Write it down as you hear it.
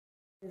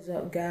What's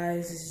up,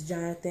 guys? This is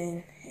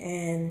Jonathan,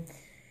 and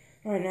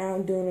right now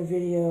I'm doing a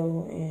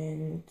video,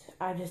 and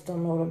I just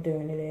don't know what I'm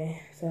doing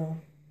today, so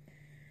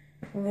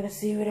I'm gonna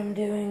see what I'm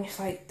doing. It's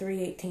like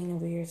 3:18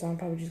 over here, so I'm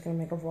probably just gonna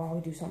make a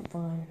vlog, do something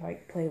fun,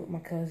 like play with my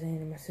cousin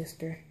and my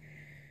sister.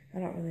 I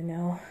don't really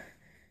know,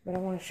 but I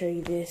want to show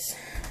you this.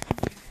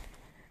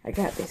 I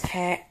got this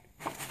hat.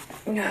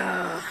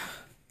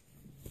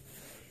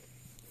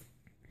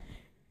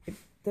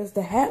 Does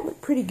the hat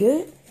look pretty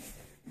good?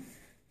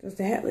 Does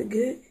the hat look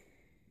good?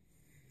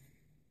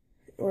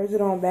 Or is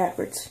it on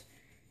backwards?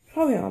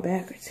 Probably on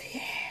backwards.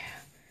 Yeah.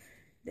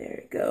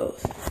 There it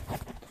goes.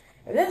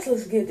 If that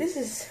looks good. This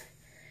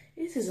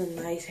is a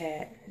nice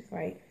hat. It's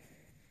like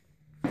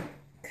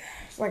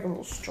a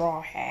little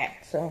straw hat.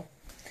 So,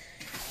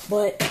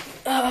 but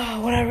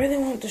what I really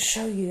want to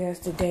show you guys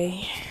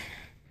today,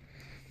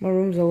 my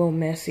room's a little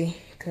messy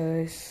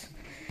because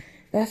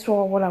that's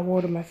what I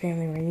wore to my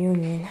family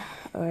reunion.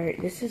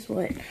 Alright, this is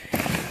what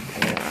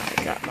I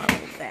got my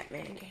little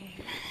Batman game.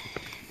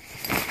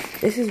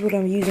 This is what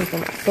I'm using for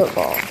my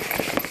football.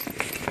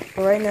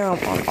 But right now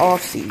I'm on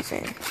off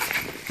season.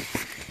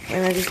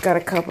 And I just got a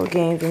couple of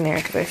games in there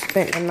because I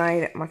spent the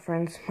night at my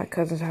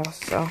cousin's house.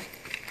 So,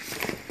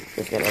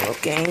 just got a little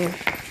game.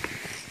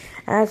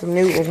 I had some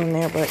noodles in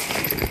there, but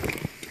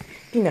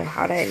you know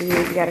how that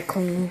is. You gotta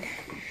clean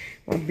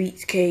my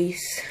Beats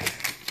case.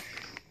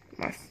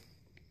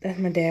 That's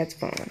my dad's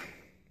phone.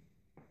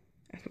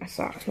 That's my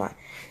socks.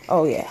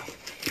 Oh yeah.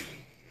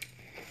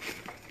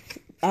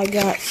 I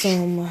got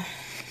some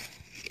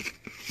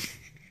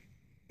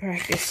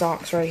practice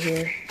socks right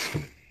here.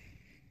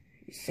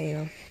 You see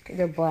them?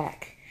 They're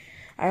black.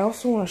 I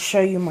also want to show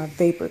you my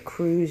Vapor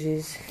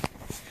Cruises.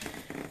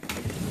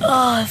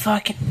 Oh, if I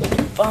can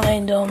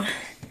find them.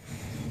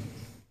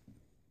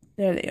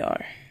 There they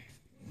are.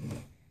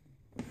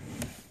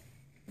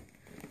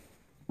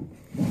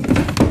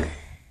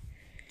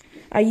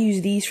 I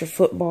use these for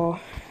football.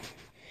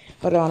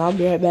 Hold on, I'll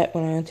be right back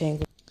when I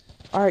untangle.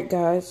 Alright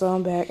guys, so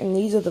I'm back, and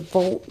these are the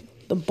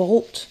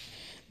Bolt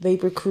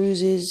Vapor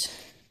Cruises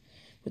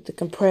with the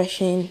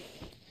compression.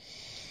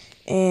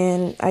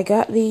 And I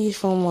got these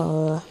from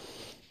a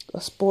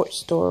sports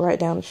store right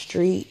down the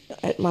street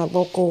at my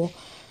local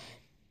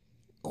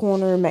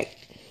corner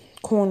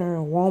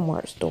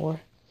Walmart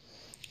store.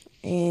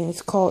 And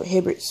it's called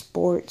Yhur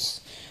Sports.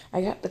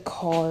 I got the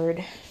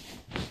card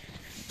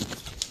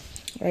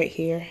right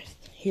here.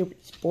 Yhur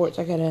Sports.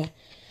 I got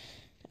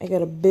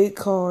a big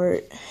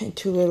card and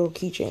two little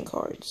keychain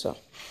cards. So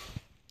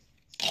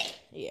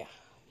yeah.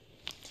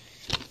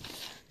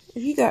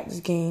 If you got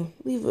this game,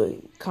 leave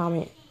a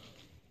comment.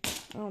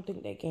 I don't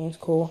think that game's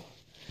cool.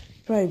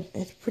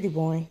 It's pretty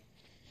boring.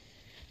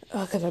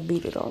 Because I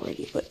beat it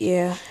already. But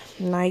yeah,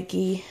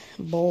 Nike,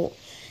 Bolt.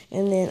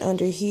 And then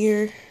under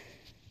here,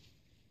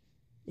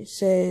 it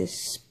says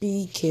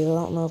Speed Kill.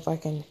 I don't know if I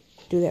can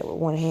do that with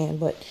one hand.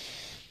 But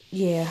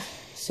yeah,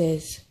 it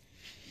says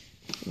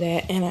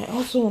that. And I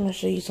also want to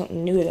show you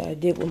something new that I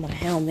did with my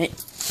helmet.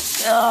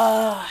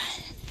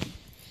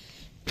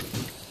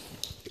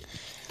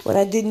 What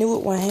I did new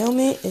with my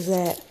helmet is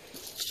that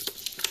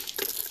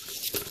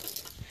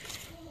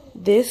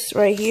this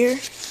right here,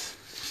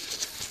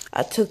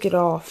 I took it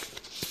off.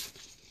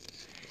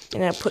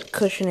 And I put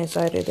cushion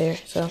inside of there.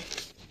 So,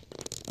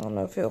 I don't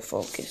know if it'll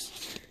focus.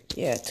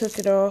 Yeah, I took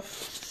it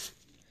off.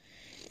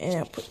 And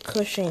I put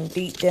cushion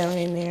deep down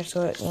in there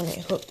so that when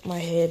it hooked my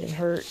head and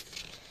hurt.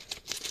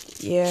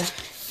 Yeah,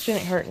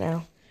 shouldn't hurt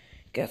now.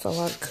 Got a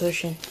lot of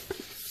cushion.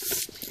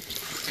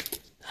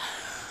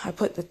 I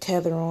put the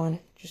tether on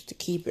just to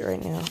keep it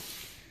right now.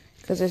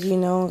 Because as you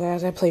know,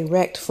 guys, I play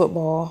rec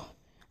football.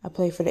 I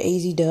play for the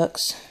AZ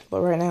Ducks.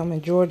 But right now I'm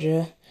in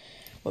Georgia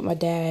with my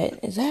dad.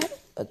 Is that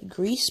a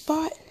grease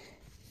spot?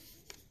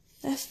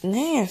 That's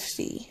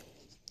nasty.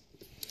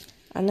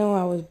 I know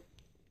I was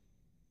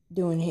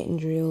doing hitting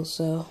drills,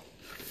 so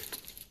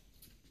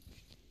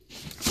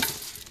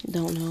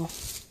don't know.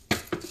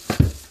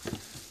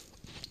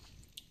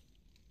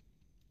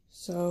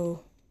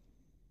 So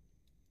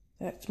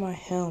that's my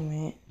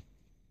helmet.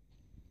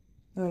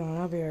 Hold on,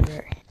 I'll be right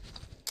back.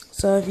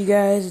 So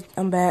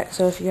I'm back.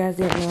 So if you guys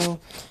didn't know,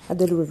 I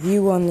did a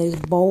review on this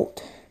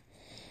Bolt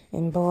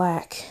in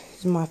black.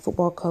 These are my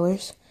football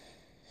colors.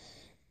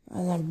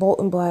 And then Bolt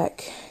in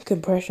black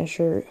compression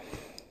shirt.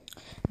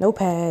 No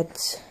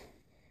pads.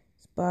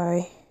 It's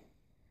by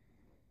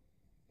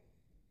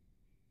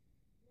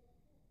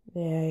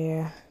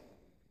yeah.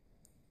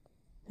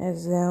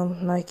 That's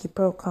them. Nike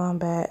Pro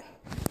Combat.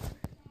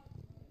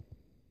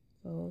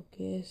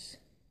 Focus.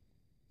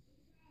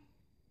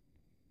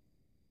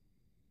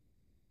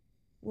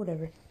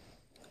 Whatever.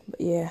 But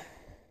yeah.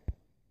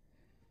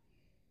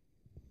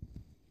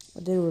 I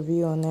did a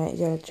review on that.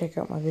 You gotta check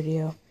out my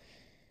video.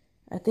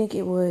 I think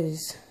it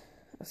was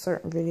a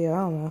certain video. I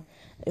don't know.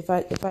 If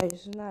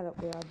it's not up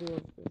there, I'll do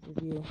a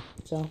review.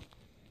 So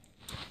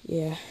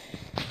yeah.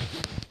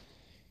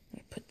 Let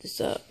me put this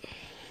up.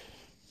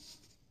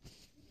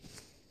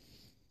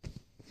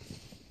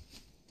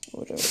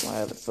 Whatever,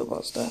 my other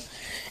football stuff.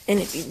 And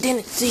if you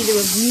didn't see the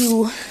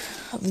review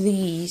of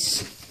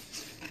these.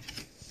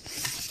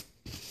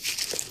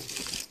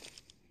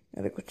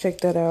 Gotta go check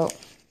that out.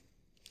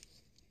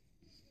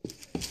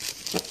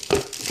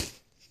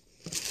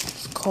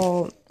 It's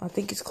called, I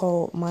think it's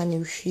called My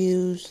New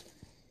Shoes.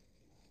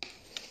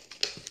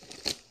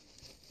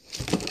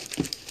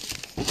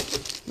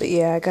 But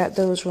yeah, I got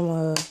those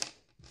from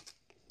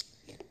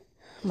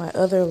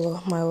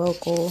my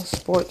local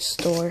sports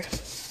store.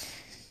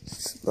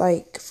 It's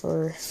like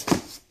for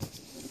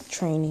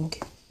training.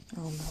 I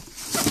don't know.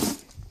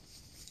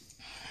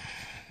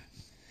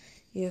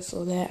 Yeah,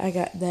 so I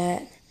got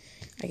that.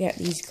 I got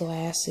these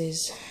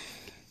glasses.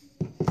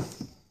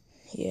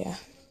 Yeah.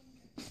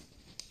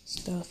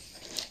 Stuff.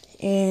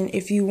 And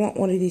if you want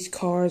one of these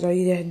cars, all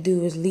you have to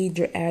do is leave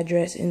your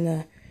address in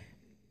the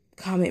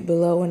comment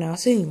below and I'll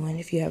send you one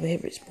if you have a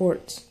Yhur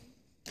Sports.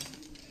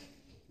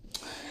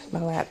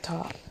 My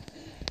laptop.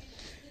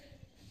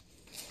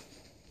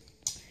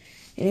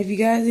 And if you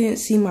guys didn't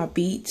see my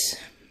Beats,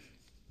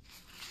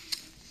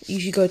 you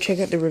should go check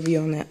out the review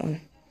on that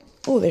one.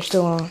 Oh, they're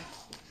still on.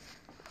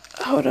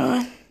 Hold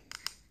on.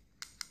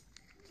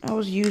 I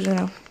was using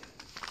them.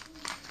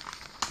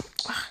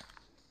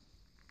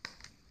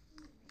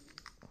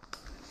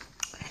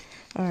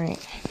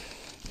 Alright.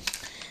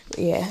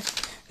 Yeah.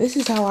 This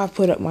is how I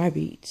put up my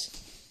Beats.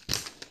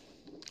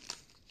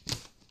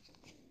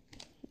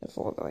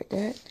 Fold it like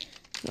that.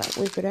 Now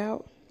whip it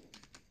out.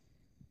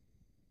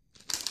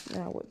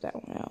 Now whip that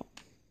one out.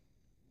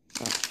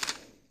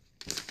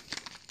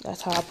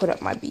 That's how I put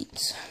up my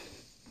Beats.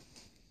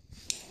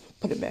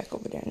 Put it back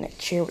over there in that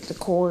chair with the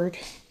cord.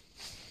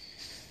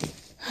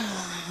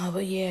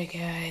 But yeah,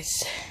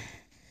 guys.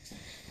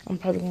 I'm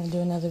probably going to do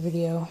another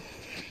video.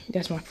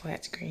 That's my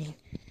flat screen.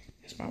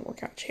 That's my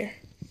workout chair.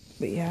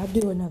 But yeah, I'll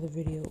do another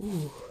video.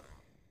 Ooh.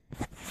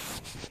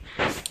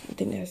 I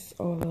think that's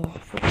all the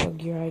football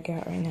gear I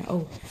got right now.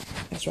 Oh,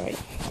 that's right.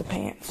 The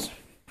pants.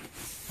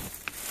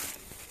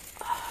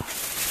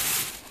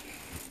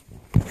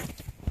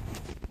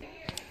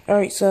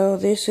 Alright, so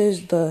this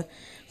is the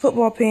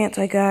football pants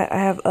I got. I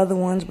have other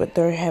ones, but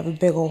they have a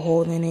big old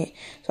hole in it.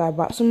 So I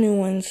bought some new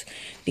ones.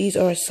 These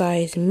are a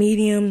size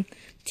medium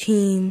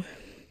team.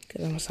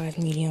 Because I'm a size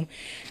medium.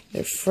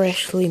 They're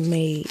freshly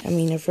made. I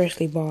mean, they're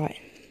freshly bought.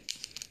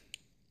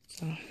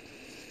 So,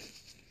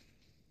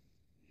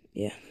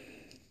 yeah.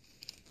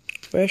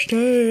 Fresh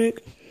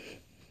tag.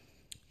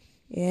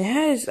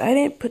 Yeah, I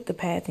didn't put the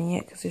pads in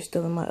yet because they're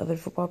still in my other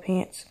football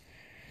pants.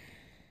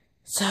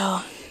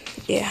 So,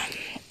 yeah.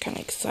 Kind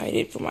of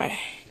excited for my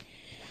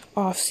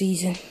off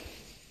season.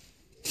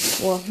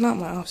 Well, not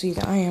my off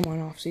season. I am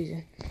on off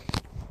season.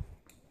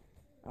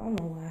 I don't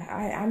know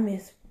why. I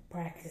miss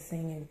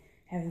practicing and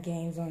having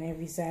games on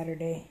every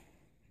Saturday.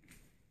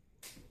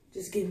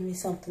 Just giving me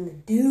something to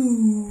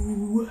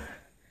do.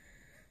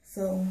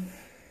 So,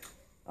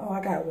 oh,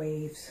 I got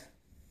waves.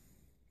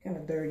 Kind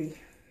of dirty.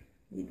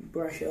 Need to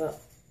brush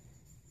up.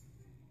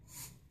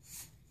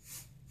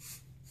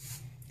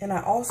 And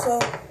I also,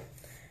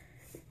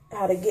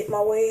 how to get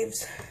my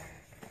waves.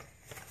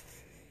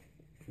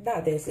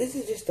 Not this. This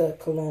is just a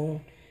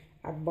cologne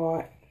I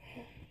bought.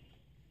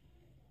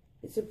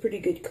 It's a pretty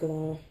good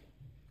cologne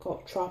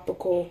called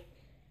Tropical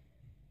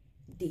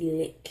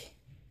Delic,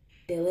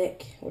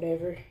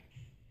 whatever.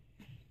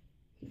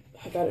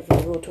 I got it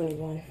from Rule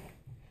 21.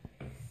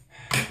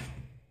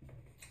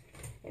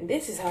 And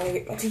this is how I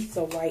get my teeth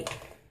so white.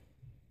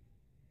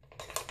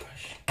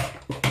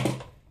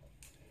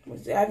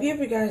 Have you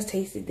ever guys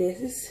tasted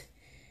this?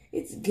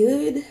 It's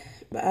good,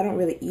 but I don't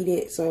really eat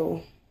it,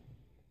 so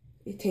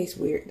it tastes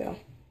weird though.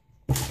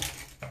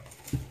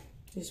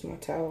 This is my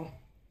towel.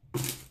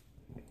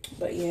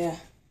 But yeah.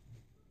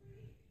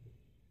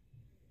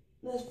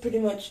 That's pretty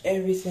much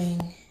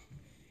everything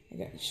I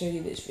got to show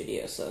you this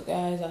video. So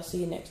guys, I'll see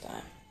you next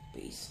time.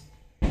 Peace.